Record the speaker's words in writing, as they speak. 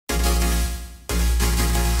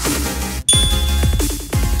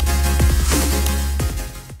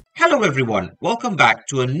Hello everyone, welcome back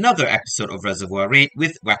to another episode of Reservoir Raid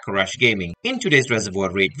with Wackarush Gaming. In today's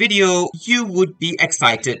Reservoir Raid video, you would be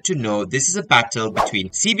excited to know this is a battle between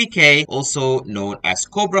CBK, also known as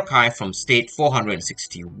Cobra Kai from State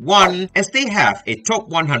 461, as they have a top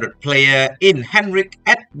 100 player in Henrik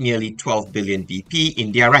at nearly 12 billion BP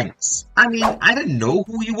in their ranks. I mean, I didn't know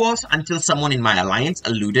who he was until someone in my alliance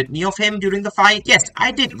alluded me of him during the fight. Yes, I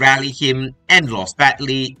did rally him and lost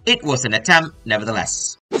badly. It was an attempt,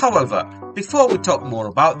 nevertheless. However, before we talk more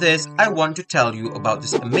about this, I want to tell you about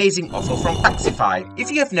this amazing offer from Paxify. If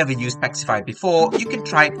you have never used Paxify before, you can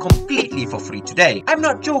try it completely for free today. I'm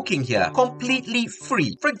not joking here, completely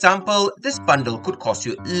free. For example, this bundle could cost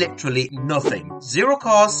you literally nothing. Zero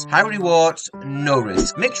cost, high rewards, no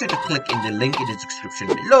risk. Make sure to click in the link in the description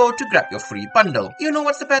below to grab your free bundle. You know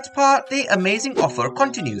what's the best part? The amazing offer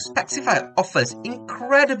continues. Paxify offers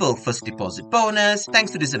incredible first deposit bonus.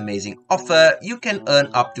 Thanks to this amazing offer, you can earn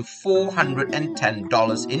up to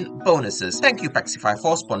 $410 in bonuses. Thank you Paxify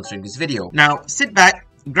for sponsoring this video. Now sit back,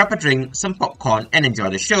 grab a drink, some popcorn and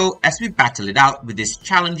enjoy the show as we battle it out with these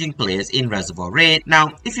challenging players in Reservoir Raid.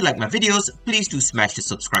 Now if you like my videos, please do smash the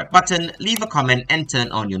subscribe button, leave a comment and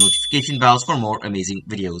turn on your notification bells for more amazing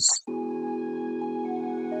videos.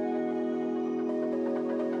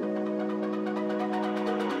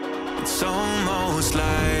 It's almost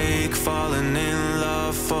like falling in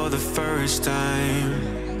love for the first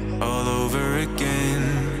time, all over again.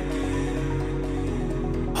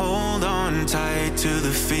 Hold on tight to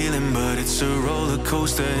the feeling, but it's a roller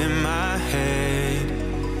coaster in my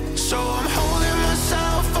head. So I'm holding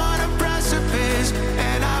myself on a precipice,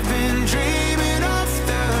 and I've been dreaming off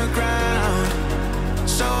the ground.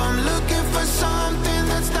 So I'm looking for something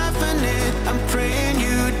that's definite. I'm praying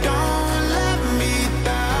you don't let me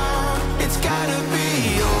down. It's gotta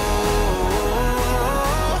be all,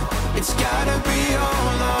 it's gotta be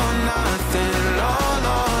all or nothing, all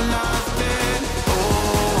or nothing. Oh,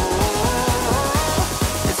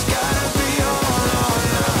 it's gotta be all or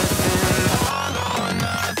nothing, all or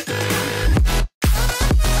nothing.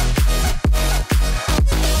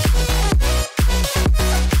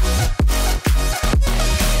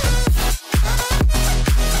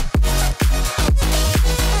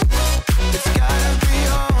 It's gotta be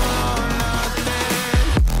all or nothing.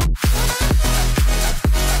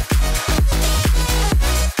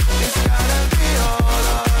 It's gotta be all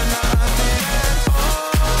or nothing. Oh,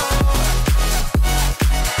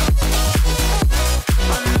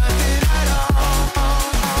 or nothing at all.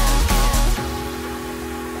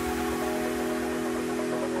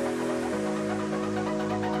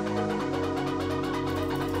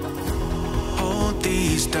 Hold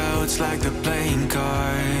these doubts like they're playing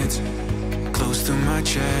cards, close to my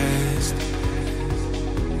chest.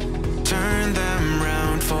 Turn them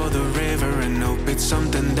round for the river and hope it's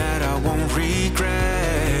something that I won't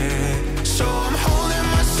regret. So I'm holding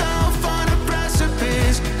myself on a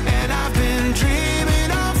precipice, and I've been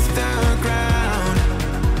dreaming off the ground.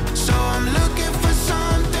 So I'm looking for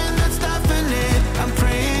something that's definite. I'm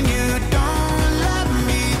praying you don't let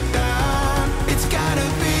me down. It's gotta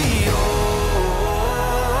be all,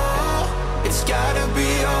 it's gotta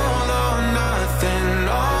be all or nothing,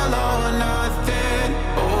 all or nothing.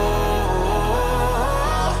 Oh,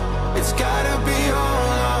 it's gotta be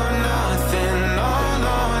all or nothing, all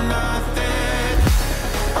or nothing.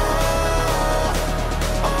 Oh,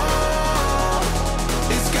 oh,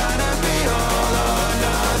 it's gotta be all or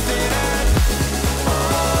nothing.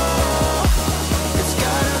 Oh, it's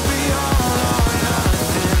gotta be all or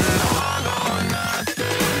nothing, all or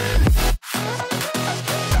nothing.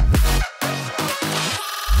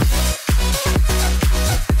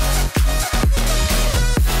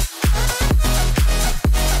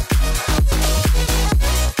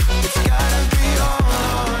 It's gotta be all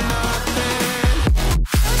or nothing.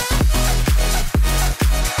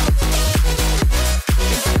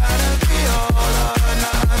 It's gotta be all or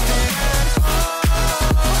nothing. Oh,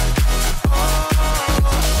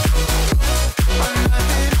 oh, or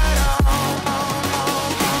nothing at all.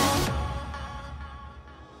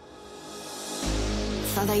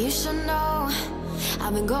 Thought that you should know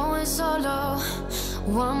I've been going solo.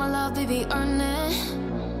 Want my love, baby, earn it.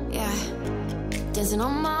 Yeah, dancing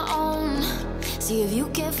on my own. See if you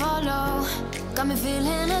can follow. Got me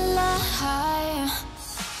feeling alive.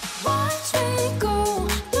 Watch me go,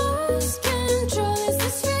 lose control. Is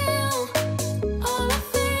this real? All I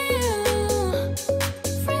feel.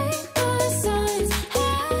 Break my signs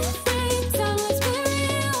every time. Let's be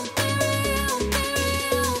real, be real, be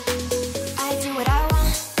real. I do what I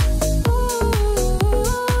want. Ooh,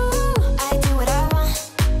 I do what I want.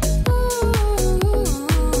 Ooh,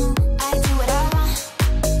 I do what I want.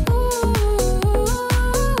 Ooh,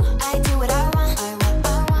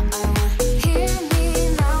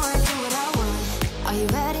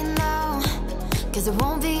 'cause it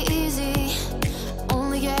won't be easy.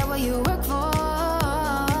 Only get what you work for.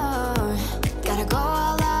 Gotta go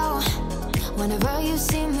all out whenever you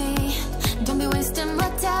see me. Don't be wasting my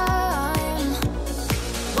time.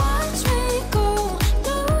 Watch me go,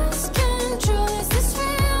 lose control. Is this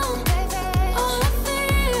real? All I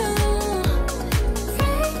feel.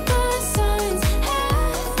 Read the signs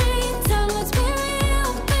every time. Let's be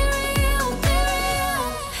real, be real, be real.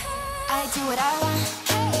 I do what I want.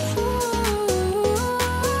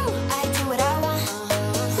 I do what I want.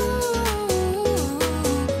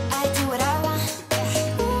 I do what I want.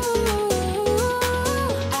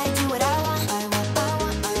 I do what I want. I want, I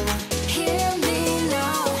want, I want. Hear me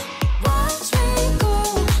now. Watch me go,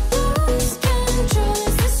 lose control.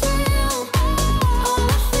 Is this real? All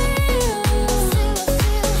I feel.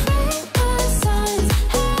 Read the signs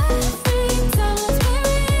every time. Let's be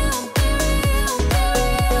real, be real, be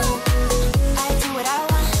real. I do what I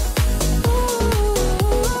want.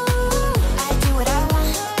 I do what I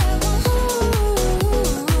want.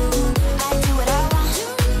 I do what I want.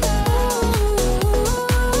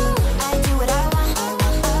 I do what I want. I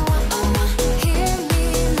want, I want, I want. Hear me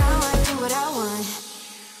now. I do what I want.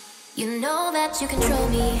 You know that you control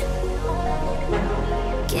me.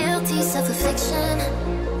 Guilty self-affliction.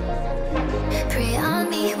 Prey on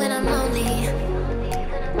me when I'm lonely.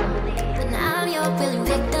 But now I'm your willing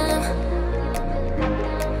victim.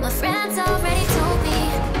 My friends already told me,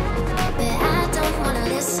 but I don't wanna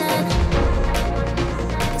listen.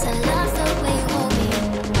 'Cause I love the way you hold me,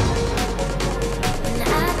 and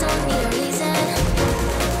I don't need a reason.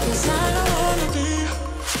 'Cause I don't wanna be.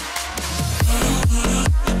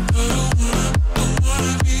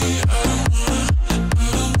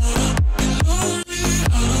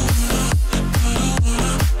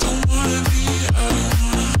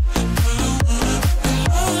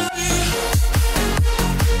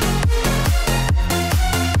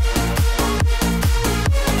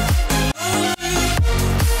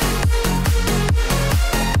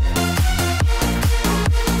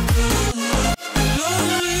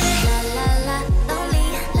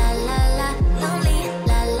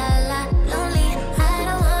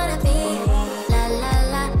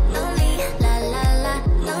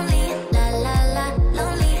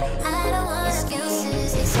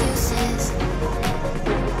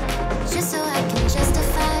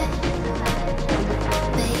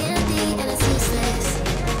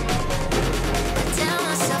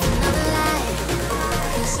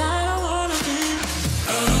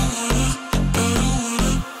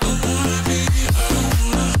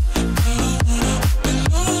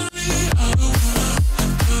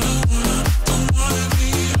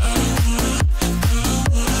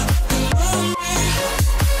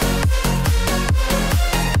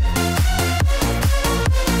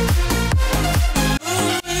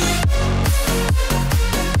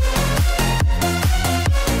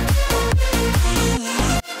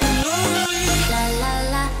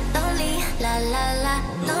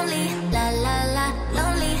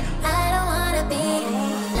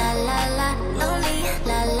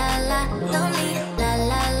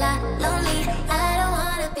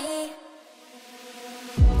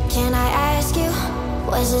 Can I ask you,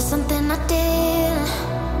 was it something I did?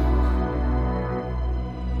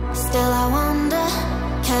 Still I wonder,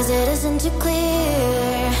 'cause it isn't too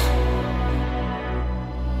clear.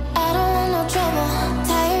 I don't want no trouble,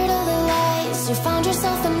 tired of the lies. You found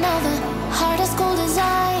yourself another, heart as cold as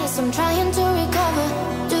ice. I'm trying to recover,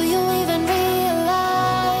 do you even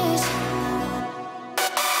realize?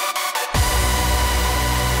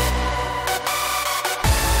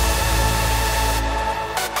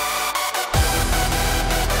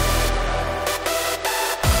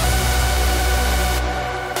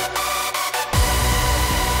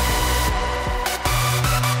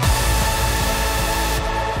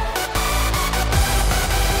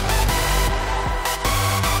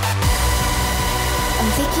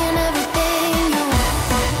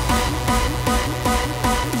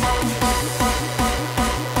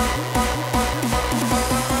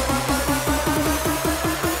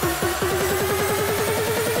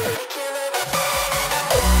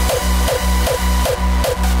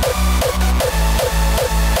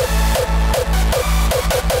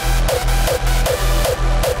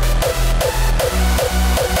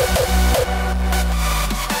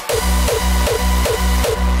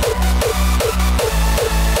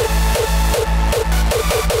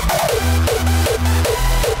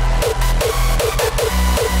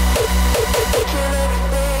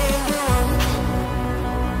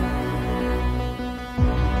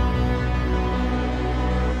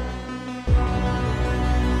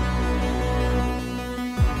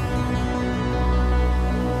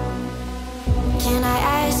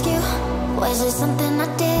 Was it something I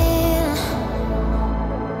did?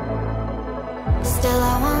 Still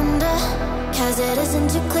I wonder, 'cause it isn't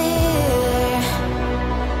too clear.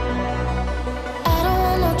 I don't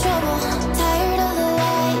want no trouble, tired of the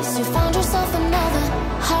lies. You found yourself another,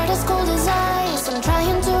 heart as cold as ice. I'm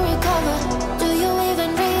trying to recover, do you even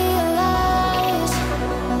realize?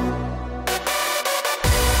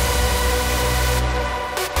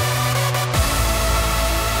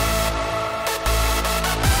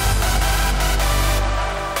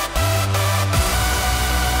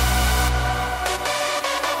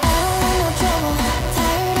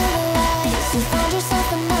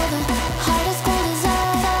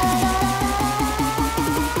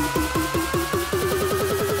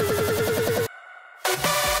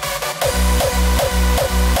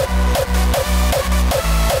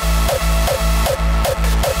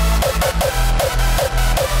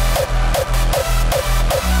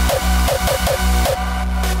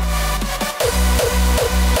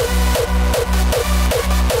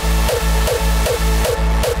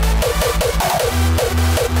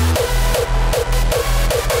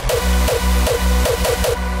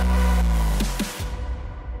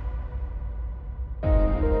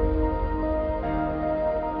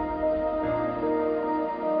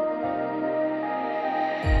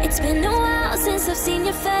 It's been a while since I've seen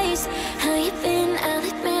your face. How you been? I'll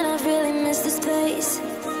admit I've really missed this place.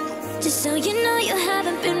 Just so you know you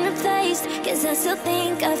haven't been replaced, 'cause I still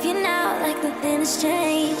think of you now like nothing has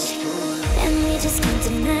changed. And we just can't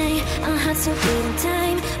deny our hearts are beating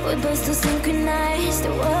time. We're both still synchronized,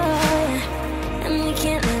 whoa. And we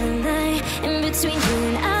can't let a lie. In between you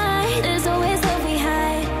and I, there's always love we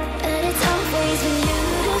hide. But it's always been you.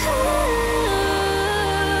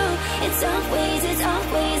 It's always, it's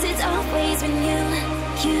always, it's always been you.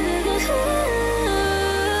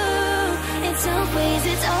 It's always,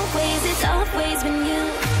 it's always, it's always been you.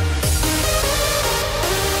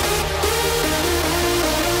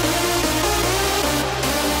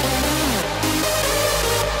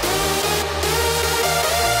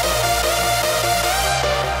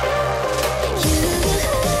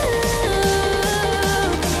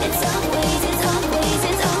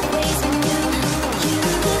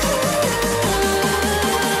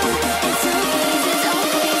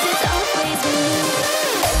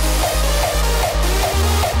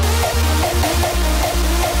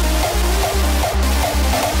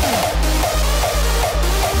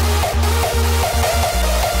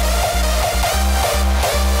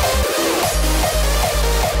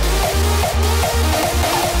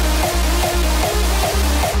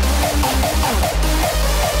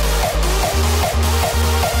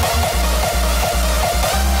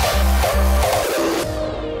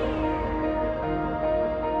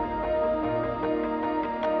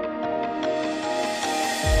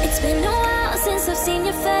 It's been a while since I've seen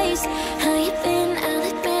your face. How you been? I'll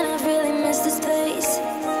admit I've really missed this place.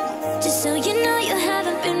 Just so you know you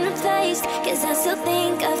haven't been replaced, 'cause I still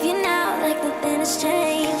think of you now like nothing has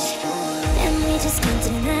changed. And we just can't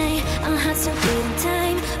deny our hearts are beating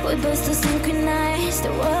time. We're both still synchronized,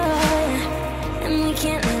 whoa. And we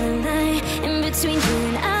can't let a lie. In between you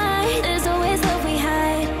and I, there's always love we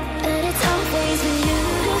hide. But it's always been you.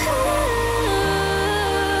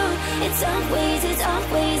 It's always, it's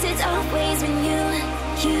always, it's always been you.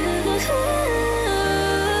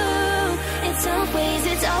 It's always,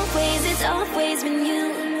 it's always, it's always been you.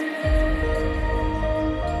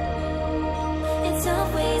 It's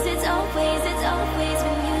always, it's always, it's always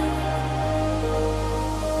been you.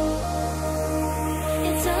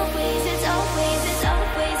 It's always, it's always, it's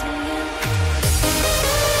always been you.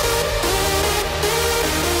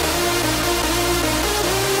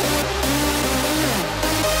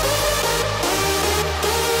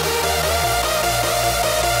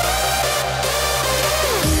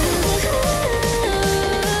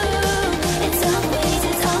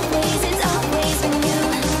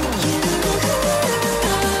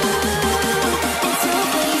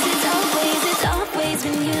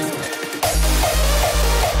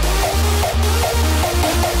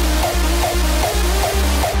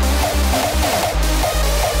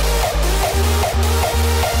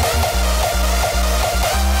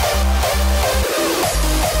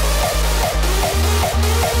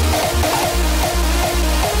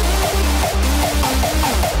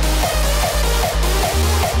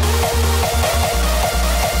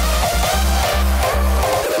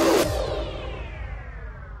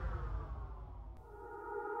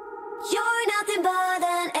 You're nothing but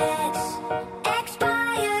an ex,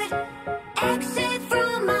 expired, exit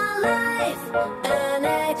from my life. An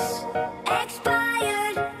ex,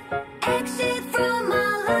 expired, exit from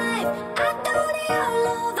my life. I thought your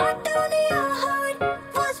love, I thought your heart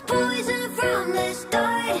was poison.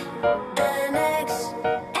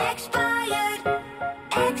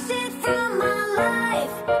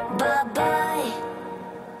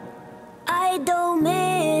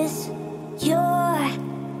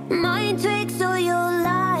 mean tricks or your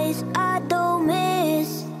lies I don't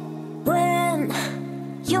miss. When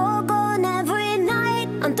you're gone every night,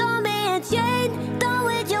 I'm done being chained, done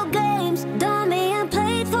with your games, done being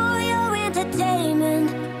played for your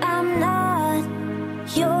entertainment. I'm not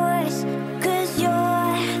yours, 'cause you're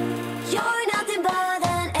nothing but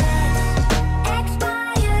an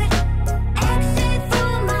expired exit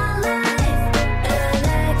from my life. An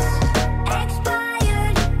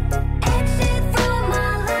expired exit from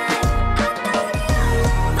my life. I thought your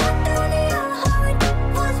love, I thought your heart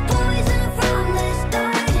was poison from the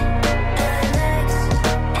start. An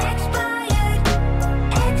expired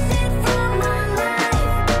exit from my life.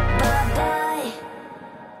 Bye-bye.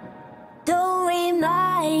 Don't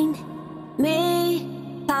remind me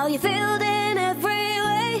how you feel in every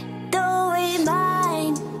way. Don't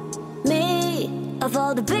remind me of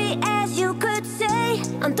all the BS you could say.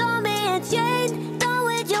 I'm done being chained, done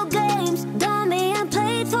with your games, done being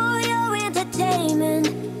played for your entertainment.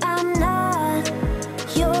 I'm not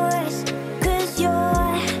yours, 'cause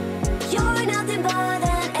you're nothing but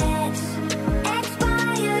an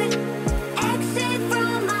expired exit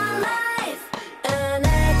from my life. An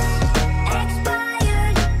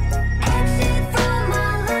expired exit from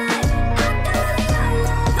my life. I thought your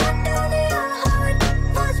love, I thought your heart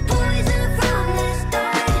was poison from the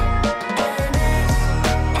start. An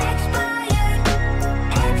expired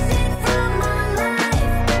exit from my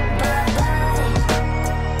life. Bye-bye.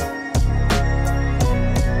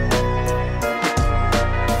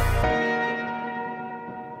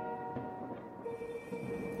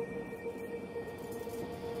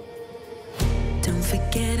 Don't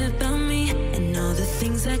forget about me and all the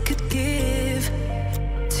things I could give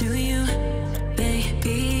to you,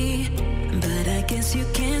 baby. But I guess you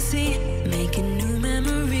can't see, making new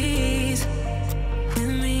memories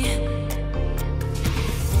with me.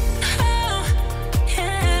 Oh,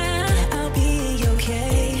 yeah, I'll be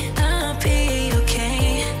okay. I'll be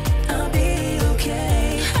okay. I'll be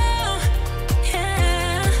okay. Oh,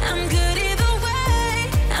 yeah, I'm good either way.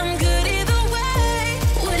 I'm good either way.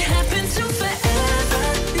 What happened to forever?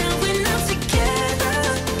 Now we're not together.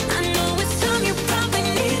 I know it's time you probably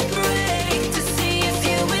need a break to see if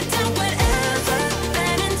you went down whatever.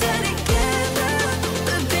 Bad and dead together.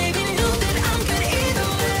 But baby, know that I'm good either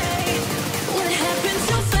way. What happened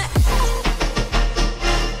to forever?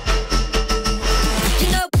 You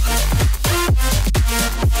know,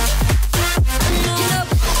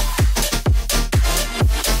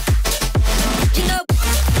 you know,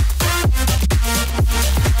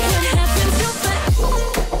 what happened to forever?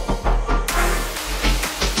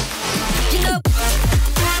 You know,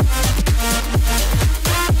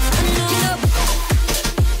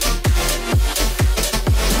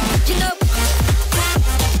 you know,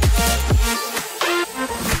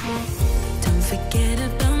 don't forget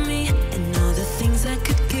about me and all the things I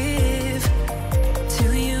could give to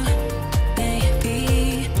you,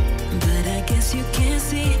 baby. But I guess you can't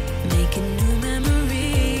see, making new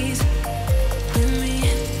memories with me.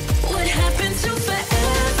 What happened to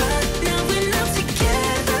forever? Now we're not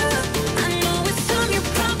together. I know it's time you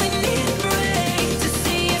probably need a break to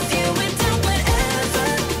see if you went down whatever,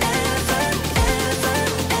 ever, ever,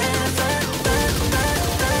 ever.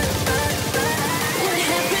 What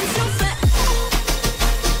happened to forever?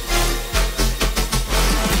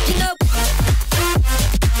 You know,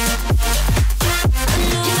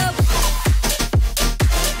 you know,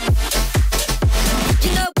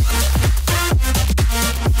 you know,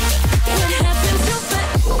 what happened to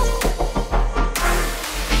forever?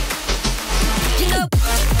 You know,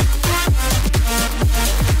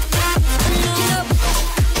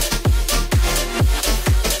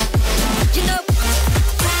 you know,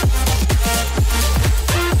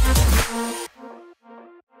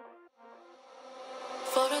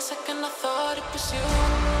 for a second I thought it was you.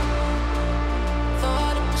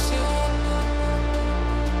 Thought it was you.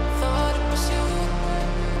 Thought it was you.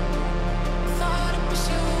 Thought it was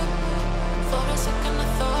you. For a second I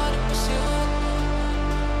thought it was you.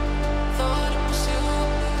 Thought it was you.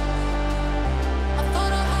 I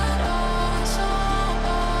thought I had eyes on.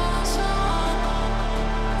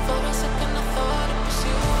 For a second I thought it was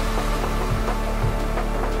you.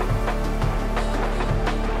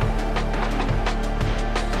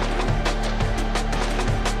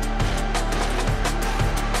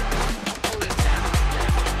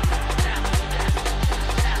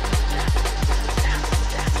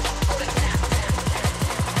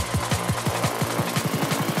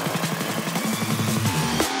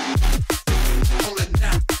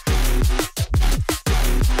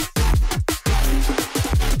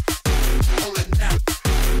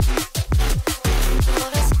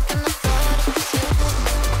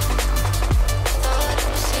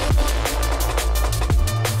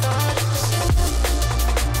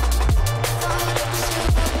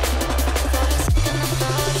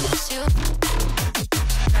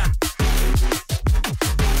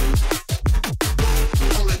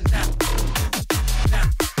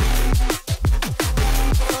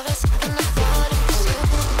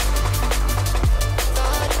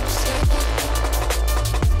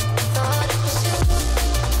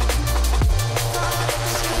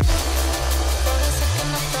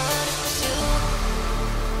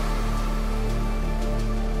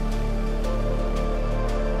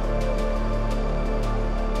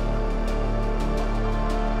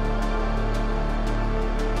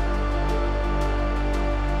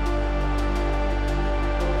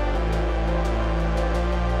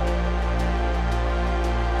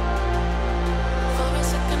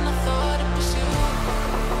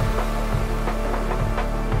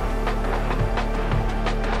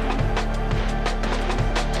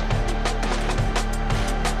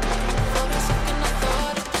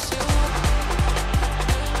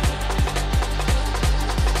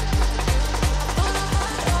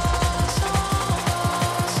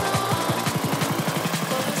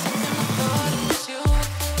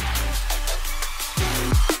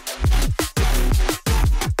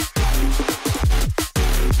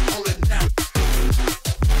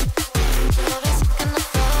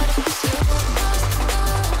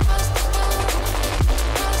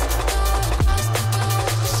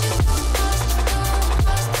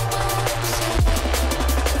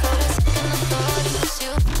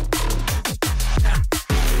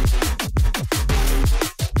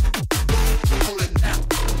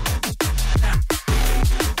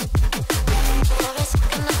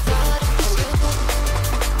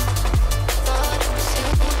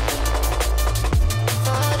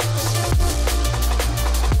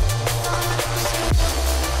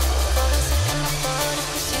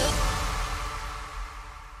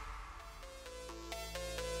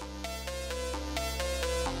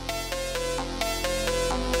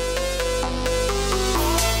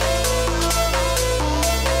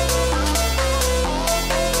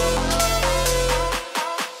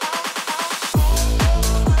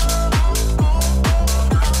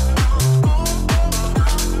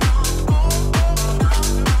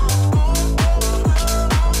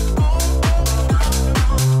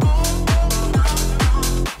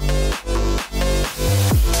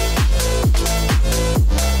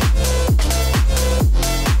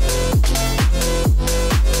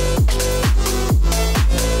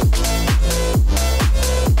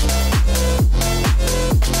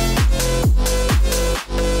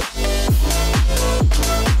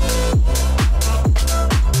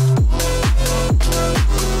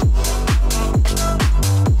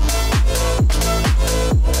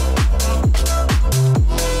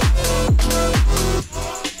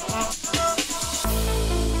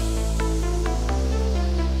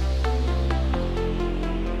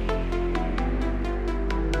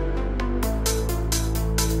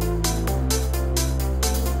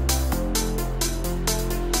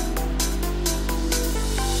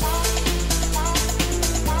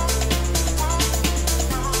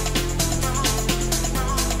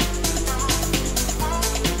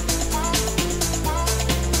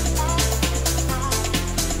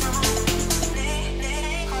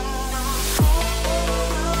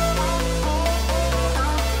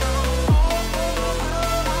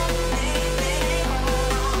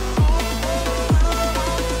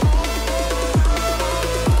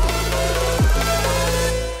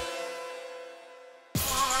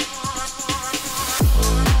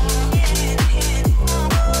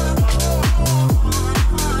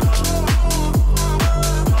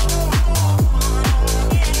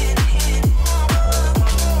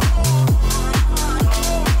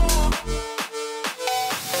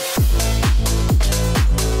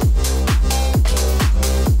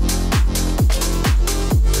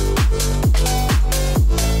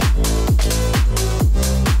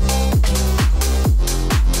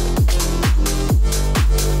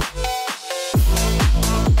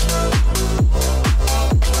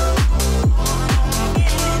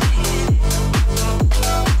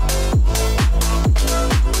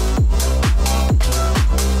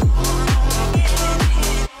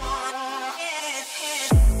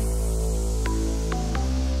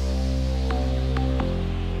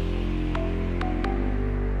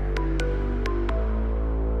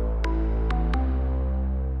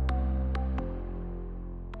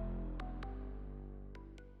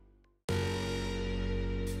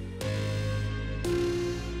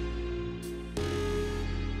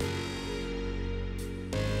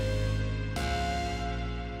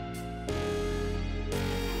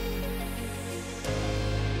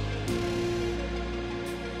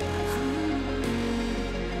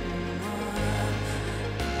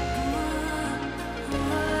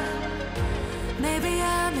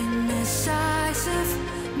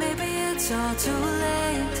 it's all too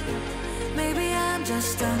late. Maybe I'm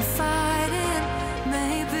just on fire.